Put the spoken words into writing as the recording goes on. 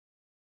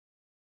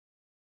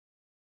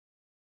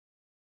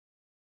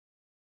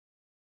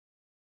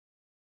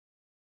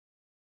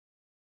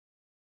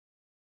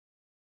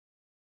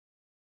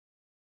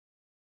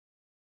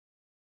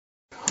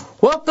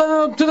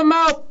Welcome to the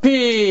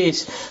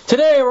Mouthpiece.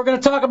 Today we're going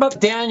to talk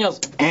about Daniel's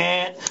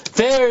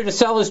failure to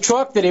sell his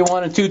truck that he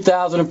won in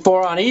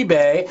 2004 on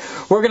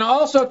eBay. We're going to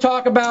also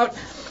talk about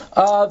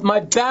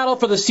my battle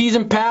for the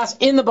season pass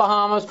in the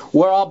Bahamas,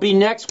 where I'll be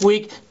next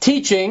week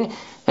teaching,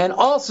 and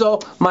also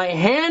my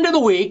hand of the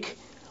week,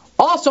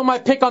 also my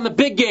pick on the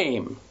big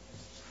game.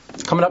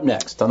 Coming up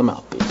next on the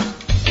Mouthpiece.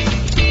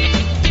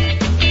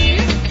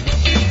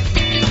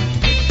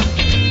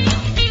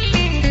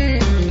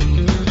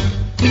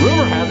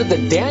 Rumor has it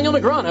that Daniel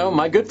Negreanu,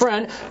 my good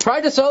friend,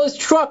 tried to sell his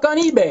truck on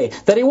eBay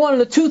that he won in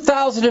the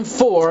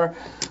 2004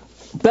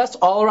 Best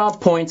All-Around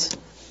Points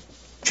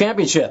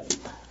Championship.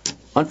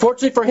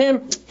 Unfortunately for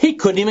him, he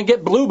couldn't even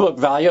get Blue Book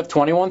value of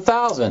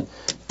 $21,000.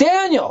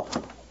 Daniel,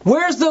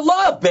 where's the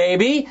love,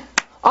 baby?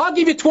 I'll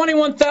give you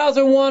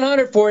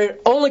 $21,100 for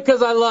it, only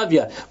because I love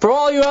you. For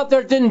all you out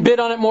there that didn't bid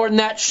on it more than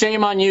that,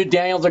 shame on you.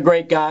 Daniel's a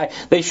great guy.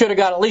 They should have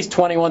got at least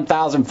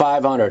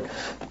 $21,500.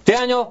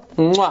 Daniel,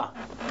 mwah.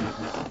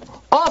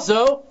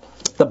 Also,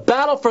 the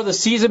battle for the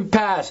season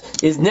pass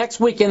is next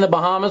week in the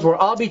Bahamas,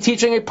 where I'll be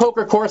teaching a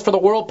poker course for the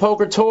World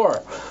Poker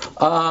Tour.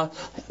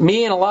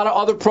 Me and a lot of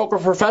other poker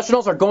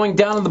professionals are going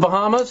down to the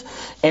Bahamas,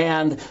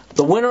 and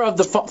the winner of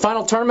the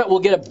final tournament will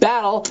get a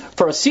battle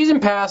for a season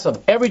pass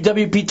of every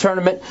WP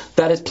tournament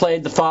that is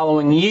played the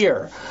following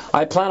year.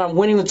 I plan on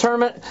winning the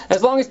tournament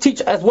as well as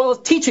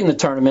teaching the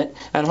tournament,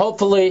 and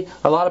hopefully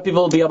a lot of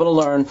people will be able to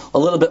learn a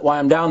little bit why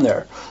I'm down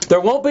there.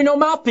 There won't be no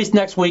Mouthpiece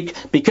next week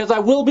because I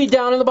will be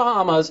down in the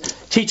Bahamas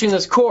teaching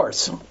this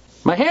course.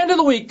 My hand of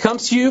the week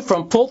comes to you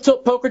from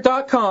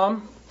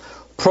FullTiltPoker.com,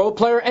 Pro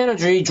Player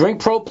Energy,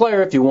 drink Pro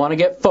Player if you want to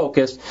get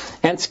focused,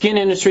 and Skin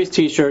Industries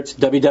t-shirts,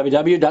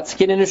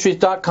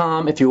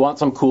 www.skinindustries.com if you want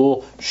some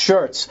cool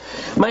shirts.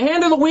 My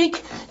hand of the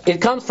week,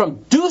 it comes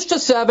from Deuce to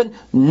 7,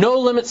 no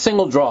limit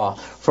single draw.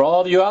 For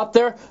all of you out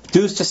there,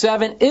 Deuce to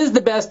 7 is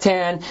the best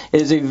hand.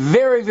 It is a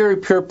very, very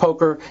pure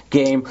poker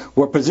game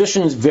where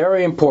position is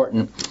very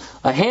important.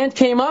 A hand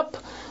came up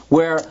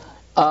where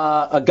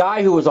a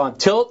guy who was on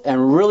tilt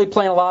and really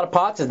playing a lot of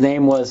pots, his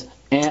name was,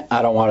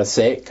 I don't want to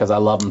say it because I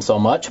love him so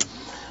much,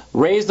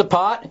 raised the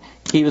pot.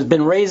 He has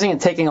been raising and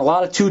taking a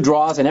lot of two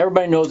draws, and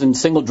everybody knows in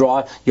single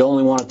draw you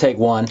only want to take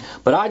one.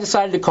 But I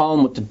decided to call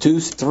him with the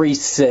Deuce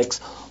 3-6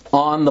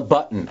 on the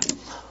button.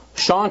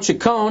 Sean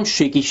Chacon,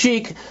 Sheiky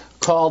Chic,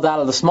 called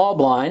out of the small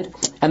blind,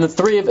 and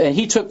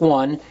he took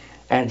one,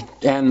 and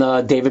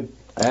David,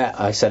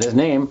 I said his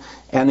name,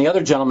 and the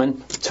other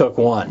gentleman took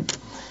one.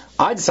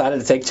 I decided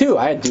to take two.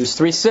 I had Deuce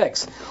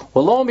 3-6.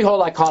 Well, lo and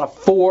behold, I caught a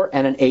 4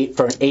 and an 8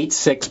 for an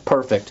 8-6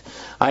 perfect.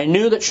 I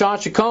knew that Sean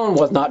Chacon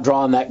was not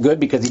drawing that good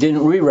because he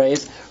didn't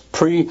re-raise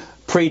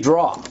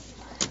pre-draw.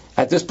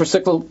 At this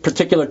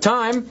particular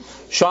time,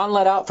 Sean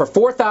let out for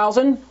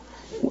 4,000,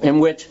 in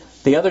which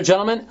the other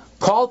gentleman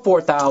called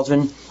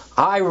 4,000.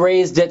 I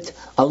raised it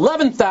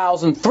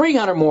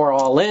 11,300 more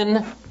all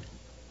in,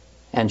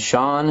 and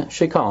Sean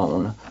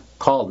Chacon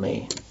called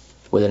me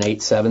with an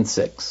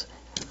 8-7-6.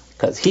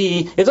 Because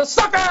he is a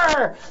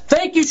sucker!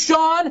 Thank you,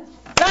 Sean.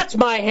 That's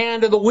my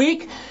hand of the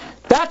week.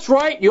 That's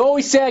right. You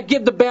always say I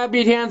give the bad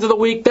beat hands of the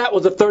week. That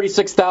was a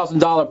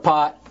 $36,000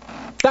 pot.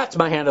 That's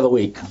my hand of the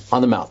week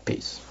on the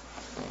Mouthpiece.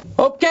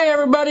 Okay,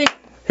 everybody.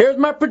 Here's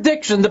my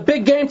prediction. The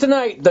big game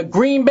tonight. The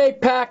Green Bay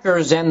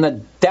Packers and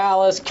the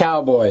Dallas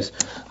Cowboys.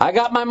 I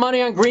got my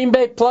money on Green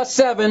Bay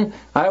 +7.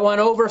 I went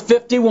over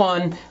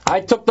 51. I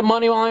took the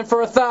money line for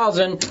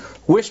 1,000.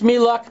 Wish me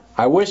luck.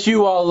 I wish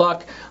you all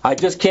luck. I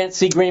just can't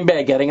see Green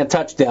Bay getting a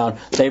touchdown.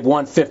 They've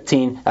won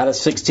 15 out of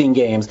 16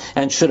 games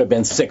and should have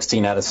been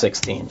 16 out of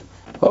 16.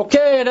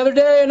 Okay, another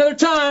day, another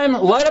time.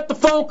 Light up the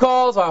phone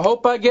calls. I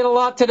hope I get a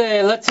lot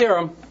today. Let's hear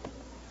them.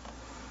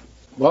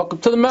 Welcome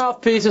to the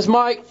Mouthpiece. It's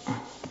Mike.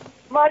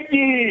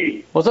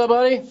 Mikey! What's up,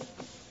 buddy?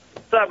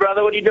 What's up,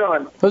 brother? What are you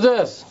doing? Who's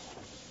this?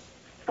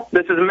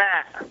 This is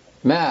Matt.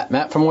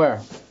 Matt from where?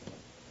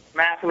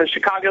 Matt from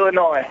Chicago,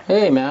 Illinois.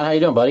 Hey, Matt. How you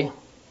doing, buddy?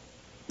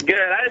 Good.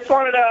 I just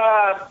wanted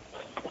to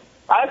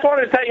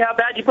tell you how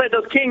bad you played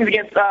those Kings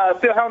against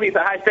Phil Helmuth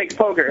at High Stakes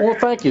Poker. Well,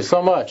 thank you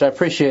so much. I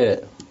appreciate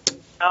it.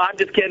 I'm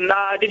just kidding.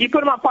 Did you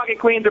put them on pocket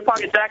queens or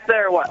pocket jacks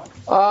there or what?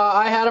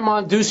 I had them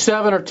on Deuce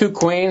 7 or 2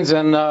 queens,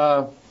 and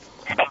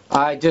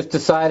I just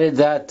decided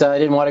that I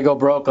didn't want to go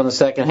broke on the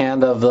second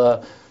hand of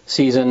the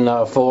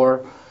season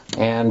 4,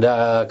 and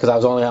because I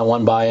was only on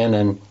one buy-in,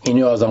 and he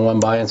knew I was on one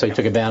buy-in, so he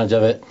took advantage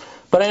of it.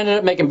 But I ended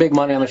up making big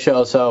money on the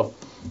show, so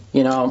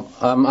you know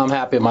I'm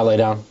happy with my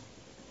laydown.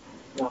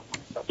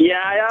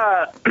 Yeah,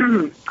 I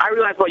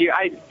realized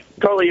I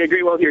totally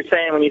agree with what you're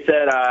saying when you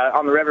said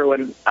on the river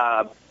when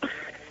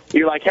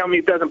you're like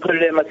Helmuth doesn't put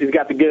it in unless he's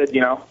got the goods,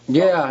 you know.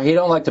 Yeah, he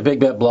don't like the big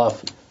bet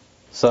bluff.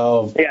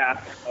 So yeah.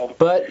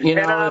 But you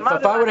know,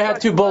 if I would have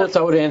had 2 bullets,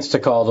 I would have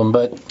insta-called him.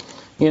 But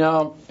you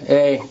know,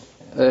 hey,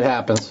 it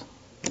happens.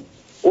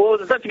 Well, it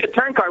was such a good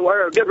turn card,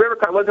 or a good river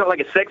card. Wasn't it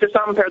like a 6 or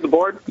something paired the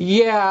board?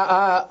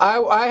 Yeah,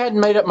 I had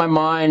made up my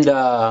mind.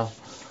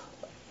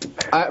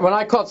 When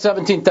I called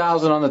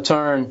 17,000 on the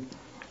turn,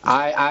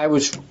 I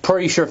was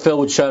pretty sure Phil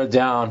would shut it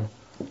down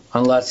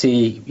unless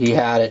he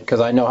had it, because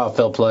I know how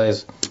Phil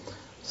plays.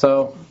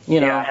 So,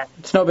 Yeah.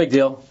 it's no big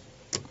deal.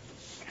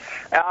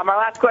 My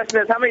last question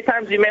is, how many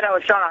times have you made out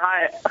with Shauna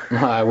Hyatt?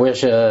 I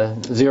wish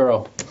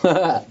 0.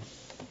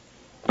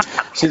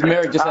 She's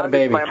married, just had a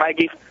baby. My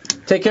Mikey.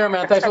 Take care,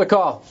 man. Thanks for the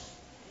call. All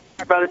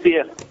right, brother. See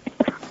you.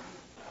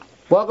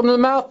 Welcome to the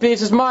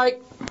Mouthpiece. It's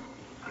Mike.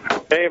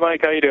 Hey,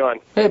 Mike, how you doing?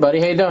 Hey, buddy.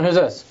 How you doing? Who's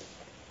this?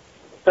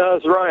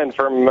 It's Ryan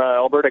from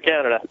Alberta,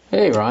 Canada.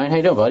 Hey, Ryan. How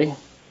you doing, buddy?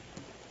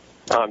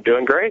 I'm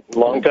doing great.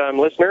 Long-time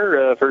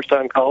listener,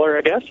 first-time caller,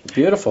 I guess.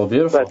 Beautiful,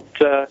 beautiful.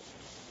 But,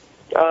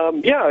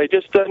 yeah, I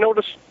just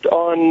noticed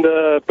on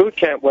the boot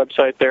camp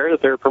website there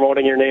that they're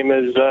promoting your name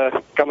is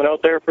coming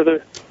out there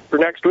for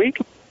next week.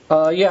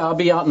 Yeah, I'll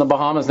be out in the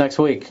Bahamas next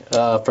week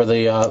for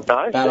the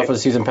Battle for the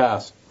Season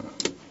Pass.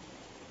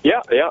 Yeah,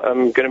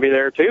 I'm going to be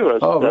there too.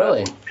 Oh,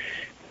 really?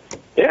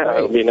 Yeah, Great.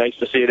 It'll be nice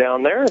to see you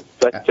down there.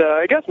 But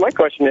I guess my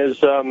question is,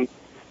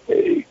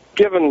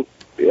 given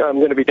I'm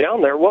going to be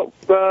down there, what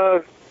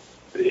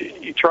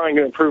trying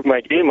to improve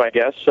my game, I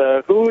guess,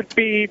 who would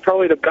be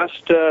probably the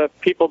best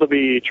people to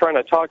be trying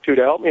to talk to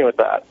help me with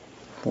that?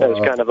 As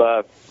kind of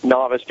a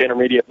novice to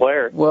intermediate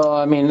player. Well,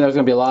 I mean, there's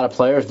going to be a lot of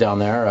players down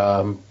there.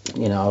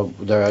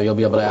 You'll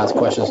be able to ask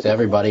questions to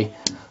everybody.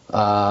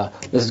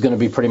 This is going to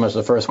be pretty much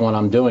the first one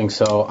I'm doing,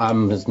 so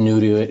I'm as new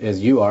to it as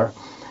you are.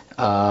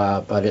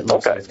 But it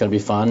looks like it's going to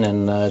be fun,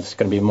 and it's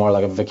going to be more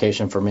like a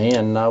vacation for me,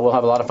 and we'll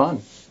have a lot of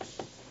fun.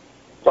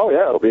 Oh,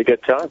 yeah, it'll be a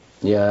good time.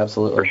 Yeah,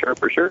 absolutely.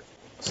 For sure.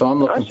 So I'm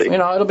looking,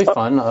 it'll be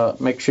fun.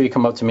 Make sure you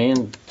come up to me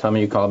and tell me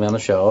you called me on the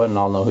show, and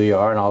I'll know who you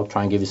are, and I'll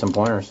try and give you some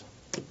pointers.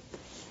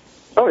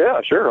 Oh,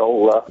 yeah, sure.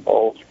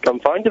 I'll come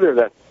find you there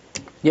then.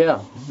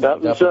 Yeah. That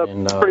was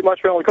pretty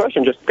much my only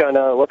question. Just kind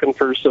of looking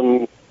for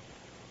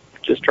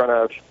just trying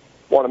to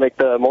want to make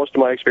the most of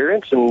my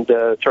experience and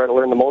try to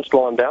learn the most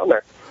while I'm down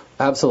there.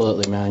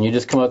 Absolutely, man. You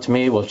just come up to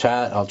me, we'll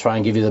chat. I'll try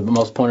and give you the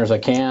most pointers I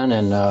can,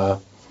 and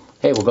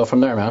hey, we'll go from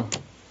there, man.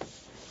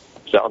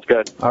 Sounds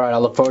good. All right, I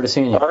look forward to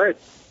seeing you. All right.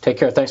 Take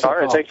care. Thanks for the call.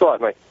 All right, thanks a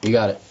lot, Mike. You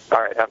got it. All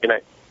right, happy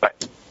night. Bye.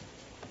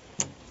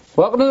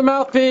 Welcome to the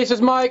Mouthpiece. It's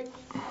Mike.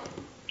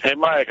 Hey,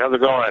 Mike, how's it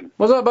going?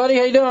 What's up, buddy?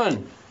 How you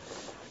doing?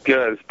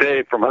 Good. It's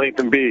Dave from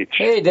Huntington Beach.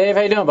 Hey, Dave.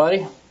 How you doing,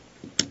 buddy?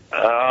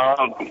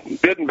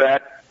 Good and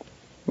bad.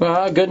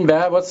 Good and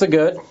bad. What's the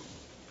good?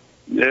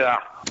 Yeah.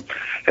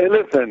 Hey,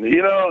 listen,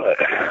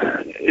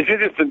 if you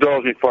just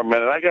indulge me for a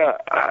minute,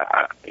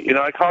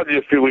 I called you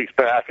a few weeks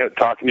back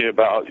talking to you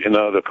about,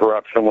 the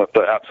corruption with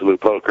the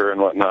Absolute Poker and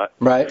whatnot.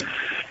 Right.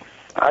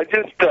 I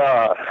just,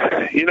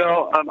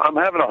 I'm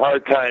having a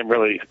hard time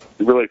really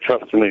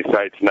trusting these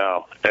sites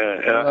now,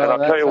 and I'll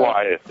tell you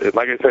why.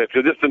 Like I said, if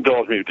you'll just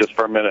indulge me just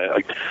for a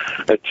minute,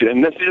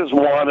 and this is just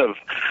one of,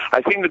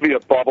 I seem to be a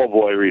bubble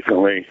boy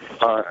recently,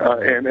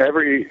 and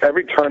every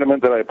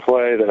tournament that I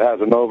play that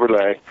has an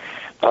overlay,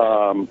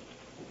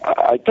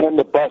 I tend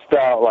to bust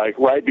out like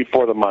right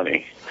before the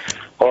money,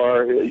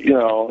 or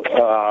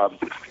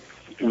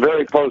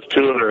very close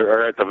to it,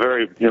 or at the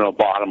very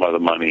bottom of the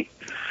money.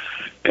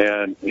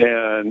 And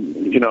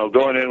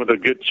going in with a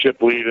good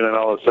chip lead, and then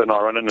all of a sudden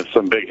I'll run into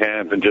some big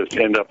hands and just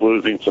end up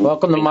losing some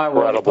Welcome to my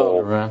world of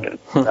poker, man.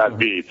 bad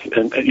beats.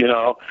 And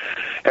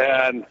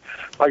and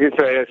like I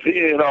say,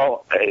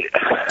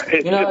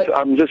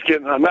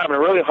 I'm having a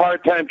really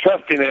hard time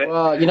trusting it.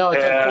 Well,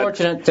 it's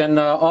unfortunate, and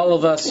all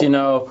of us,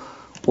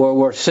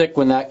 were sick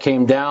when that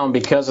came down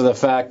because of the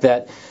fact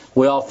that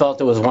we all felt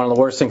it was one of the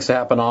worst things to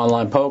happen to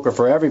online poker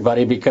for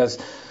everybody because.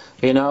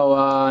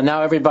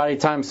 Now every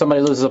time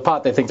somebody loses a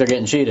pot, they think they're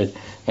getting cheated.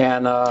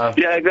 And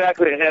yeah,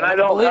 exactly. And I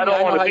don't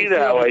want to be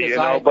that way,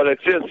 but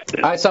it's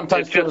just. I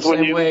sometimes feel the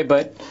same way,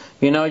 but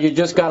you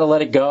just got to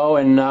let it go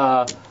and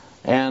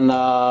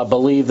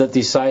believe that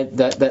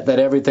that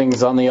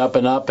everything's on the up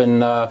and up.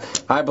 And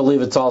I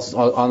believe it's all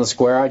on the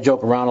square. I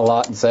joke around a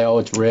lot and say, oh,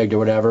 it's rigged or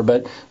whatever,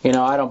 but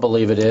I don't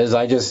believe it is.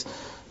 I just,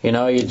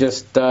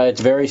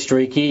 it's very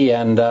streaky,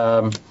 and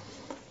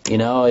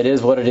it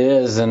is what it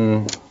is,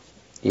 and.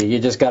 You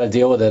just got to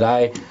deal with it.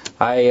 I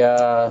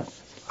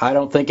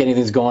don't think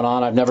anything's going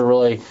on.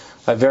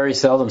 I very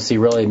seldom see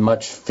really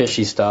much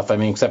fishy stuff. I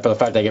mean, except for the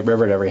fact I get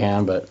rivered every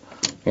hand, but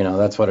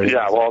that's what it is.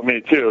 Yeah, well, me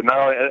too.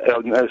 Now,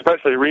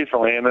 especially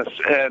recently, and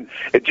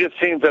it just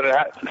seems that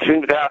it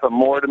seems to happen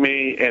more to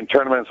me in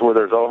tournaments where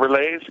there's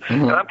overlays,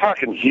 and I'm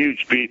talking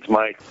huge beats,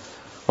 Mike.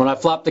 When I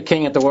flopped the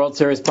king at the World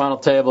Series final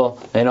table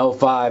in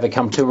 2005, it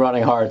come 2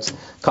 running hearts,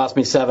 cost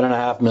me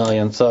 $7.5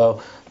 million.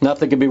 So.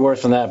 Nothing could be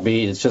worse than that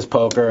beat. It's just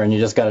poker, and you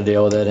just got to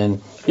deal with it,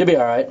 and you'll be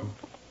all right.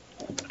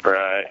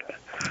 Right.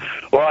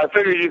 Well, I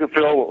figure you can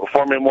feel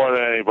for me more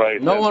than anybody.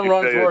 No one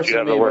runs worse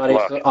than me, buddy,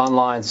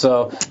 online.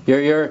 So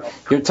you're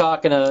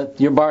barking up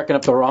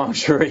the wrong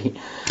tree.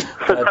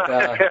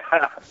 But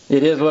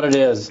it is what it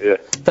is. Yeah.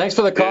 Thanks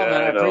for the call,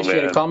 man. I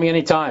appreciate it. Call me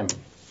anytime.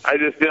 I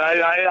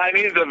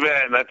needed a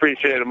vent. I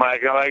appreciate it,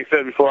 Mike. Like I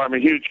said before, I'm a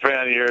huge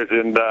fan of yours,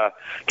 and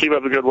keep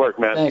up the good work,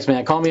 man. Thanks,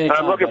 man. Call me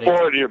anytime. I'm looking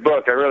forward to your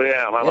book. I really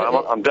am.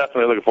 I'm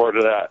definitely looking forward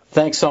to that.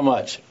 Thanks so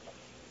much.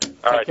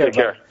 All right, take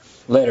care.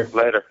 Later.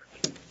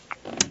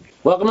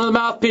 Welcome to the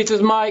Mouthpiece,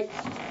 Mike.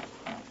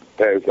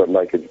 Hey, what's up,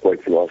 Mike? It's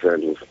Blake from Los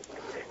Angeles.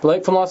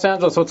 Blake from Los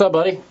Angeles. What's up,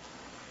 buddy?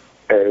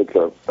 Hey, what's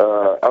up?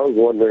 I was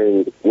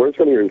wondering, where's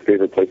some of your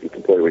favorite places to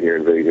play when you're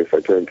in Vegas?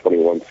 I turned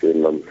 21 soon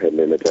and I'm heading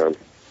into town.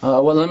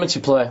 What limits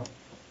you play?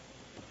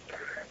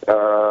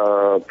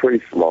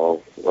 Pretty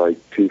small, like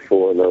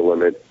 2-4, no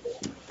limit.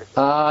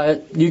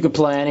 You could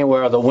play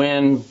anywhere. The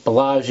Wynn,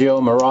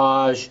 Bellagio,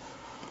 Mirage.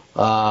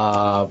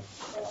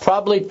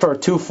 Probably for a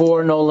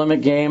 2-4, no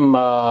limit game,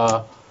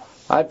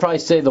 I'd probably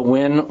say the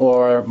Wynn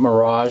or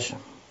Mirage.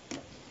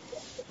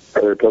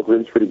 Are their poker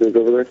rooms pretty big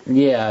over there?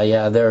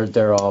 Yeah,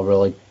 they're all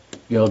really.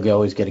 You'll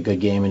always get a good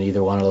game in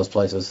either one of those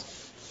places.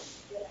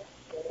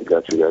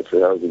 Gotcha.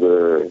 How's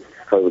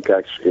the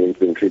Cactus games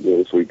been treating you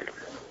this week?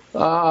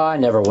 I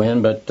never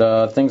win, but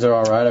things are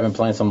all right. I've been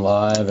playing some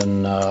live,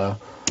 and the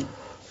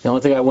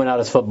only thing I win out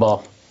is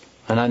football,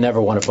 and I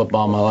never won a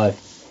football in my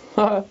life.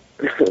 Gotcha.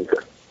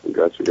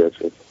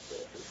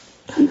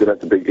 You been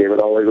at the big game at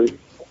all lately?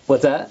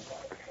 What's that?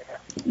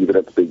 You been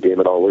at the big game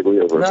at all lately?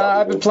 No,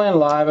 I've been playing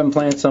live. I'm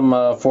playing some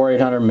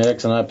 4-800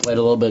 mix, and I played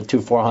a little bit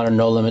 2-400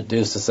 no limit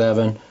deuce to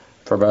 7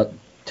 for about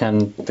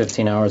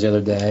 10-15 hours the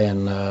other day,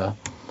 and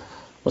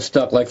was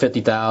stuck like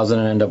 50,000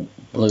 and ended up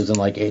losing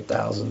like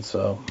 8,000.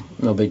 So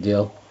no big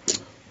deal.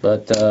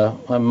 But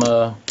I'm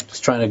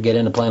just trying to get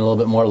into playing a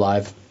little bit more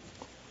live.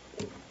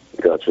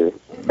 Gotcha.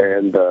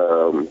 And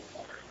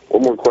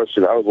one more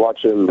question. I was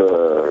watching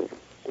the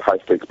High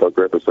Stakes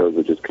Poker episode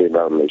that just came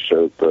out, and they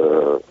showed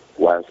the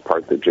last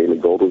part that Jamie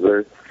Gold was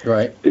there.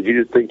 Right. Did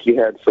you just think he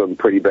had some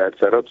pretty bad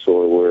setups,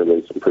 or were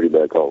they some pretty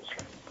bad calls?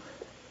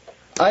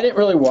 I didn't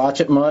really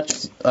watch it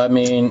much. I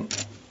mean,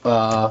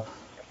 the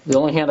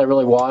only hand I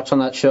really watched on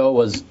that show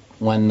was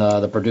when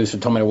the producer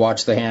told me to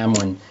watch the hand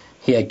when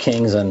he had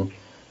kings and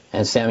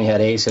Sammy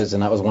had aces,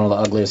 and that was one of the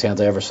ugliest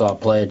hands I ever saw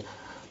played.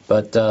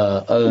 But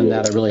other than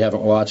that, I really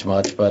haven't watched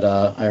much, but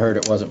I heard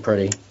it wasn't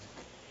pretty.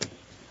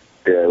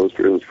 Yeah, it was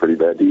pretty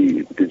bad.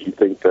 Did you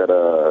think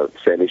that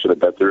Sammy should have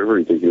bet the river? Or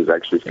you think he was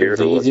actually scared?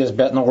 It was the easiest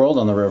bet in the world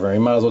on the river. He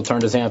might as well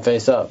turn his hand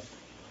face up.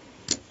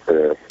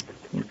 Yeah.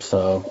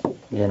 So,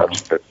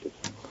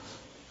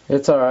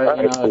 it's all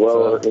right.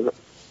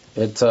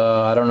 It's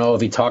I don't know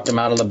if he talked him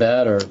out of the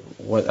bet or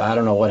what. I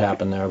don't know what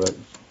happened there, but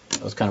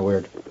it was kind of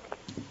weird.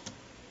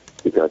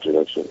 Gotcha.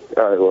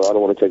 All right, well, I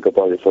don't want to take up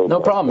all your phone.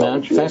 No problem,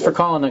 man. Thanks for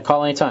calling, and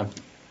call anytime.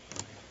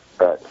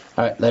 All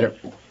right, later.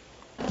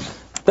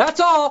 That's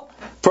all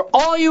for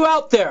all you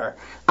out there.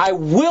 I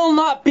will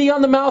not be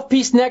on the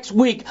Mouthpiece next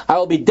week. I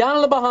will be down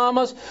in the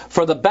Bahamas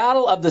for the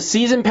Battle of the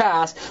Season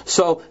Pass.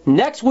 So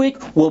next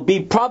week will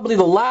be probably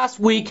the last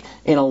week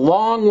in a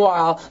long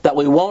while that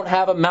we won't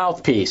have a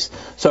Mouthpiece.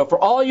 So for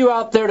all you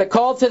out there that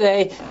called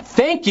today,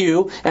 thank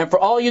you. And for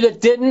all you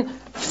that didn't,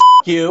 f***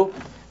 you.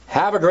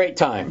 Have a great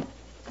time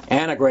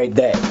and a great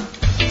day.